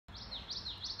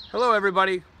Hello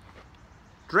everybody.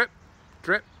 Drip,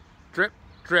 drip, drip,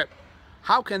 drip.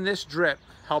 How can this drip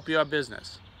help your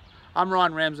business? I'm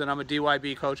Ron Ramsden. I'm a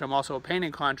DYB coach. I'm also a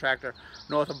painting contractor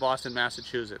north of Boston,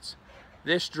 Massachusetts.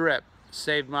 This drip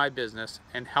saved my business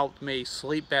and helped me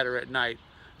sleep better at night.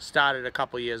 Started a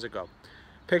couple years ago.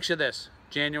 Picture this: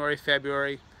 January,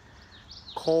 February,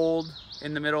 cold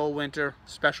in the middle of winter,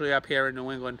 especially up here in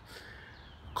New England.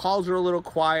 Calls are a little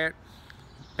quiet.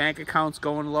 Bank accounts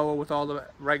going lower with all the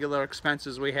regular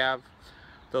expenses we have.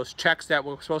 Those checks that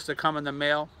were supposed to come in the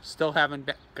mail still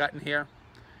haven't gotten here.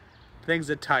 Things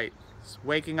are tight. It's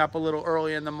waking up a little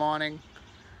early in the morning,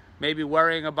 maybe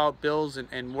worrying about bills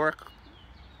and work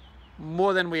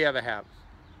more than we ever have.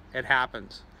 It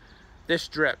happens. This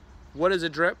drip. What is a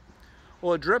drip?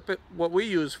 Well, a drip, what we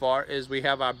use for is we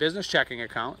have our business checking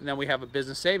account and then we have a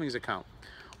business savings account.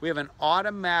 We have an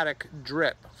automatic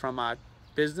drip from our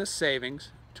business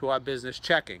savings to our business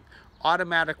checking.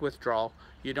 Automatic withdrawal.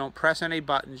 You don't press any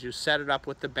buttons, you set it up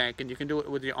with the bank, and you can do it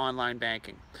with your online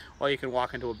banking. Or you can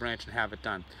walk into a branch and have it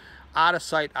done. Out of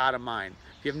sight, out of mind.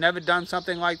 If you've never done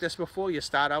something like this before, you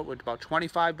start out with about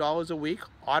 $25 a week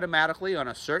automatically on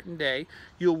a certain day.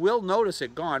 You will notice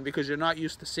it gone because you're not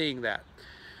used to seeing that.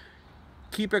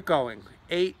 Keep it going.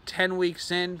 8-10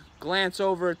 weeks in, glance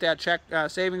over at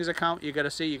that savings account. You got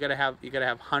to see you got to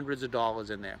have hundreds of dollars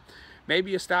in there.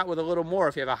 Maybe you start with a little more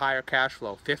if you have a higher cash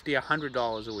flow, $50,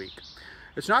 $100 a week.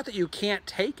 It's not that you can't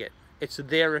take it. It's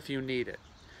there if you need it.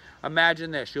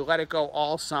 Imagine this. You let it go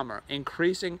all summer,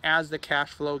 increasing as the cash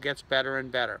flow gets better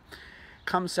and better.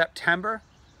 Come September,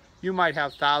 you might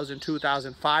have $1,000,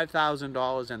 $2,000,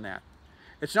 $5,000 in that.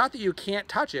 It's not that you can't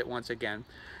touch it once again.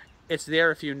 It's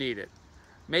there if you need it.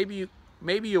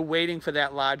 Maybe you're waiting for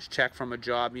that large check from a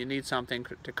job. You need something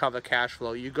to cover cash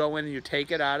flow. You go in and you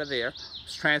take it out of there,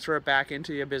 transfer it back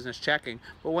into your business checking.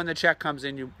 But when the check comes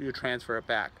in, you transfer it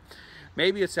back.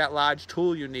 Maybe it's that large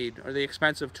tool you need, or the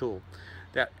expensive tool,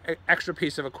 that extra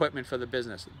piece of equipment for the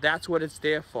business. That's what it's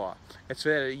there for. It's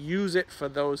there to use it for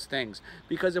those things.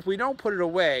 Because if we don't put it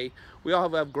away, we all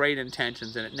have great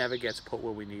intentions and it never gets put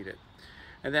where we need it.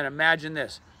 And then imagine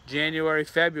this: January,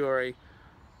 February,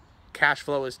 cash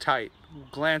flow is tight.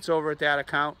 Glance over at that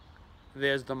account,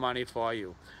 there's the money for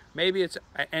you. Maybe it's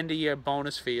an end-of-year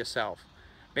bonus for yourself.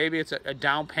 Maybe it's a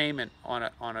down payment on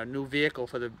a new vehicle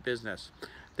for the business.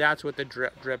 That's what the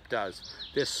drip does.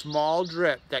 This small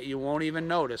drip that you won't even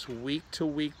notice week to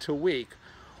week to week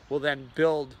will then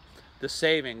build the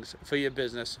savings for your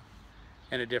business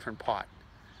in a different pot.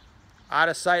 Out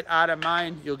of sight, out of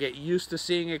mind. You'll get used to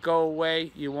seeing it go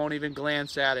away. You won't even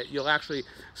glance at it. You'll actually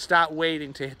start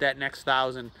waiting to hit that next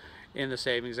 $1,000 in the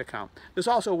savings account. This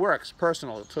also works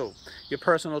personal too. Your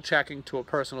personal checking to a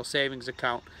personal savings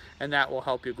account, and that will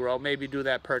help you grow. Maybe do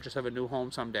that purchase of a new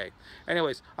home someday.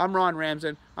 Anyways, I'm Ron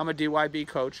Ramsden. I'm a DYB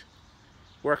coach.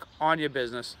 Work on your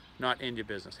business, not in your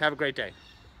business. Have a great day.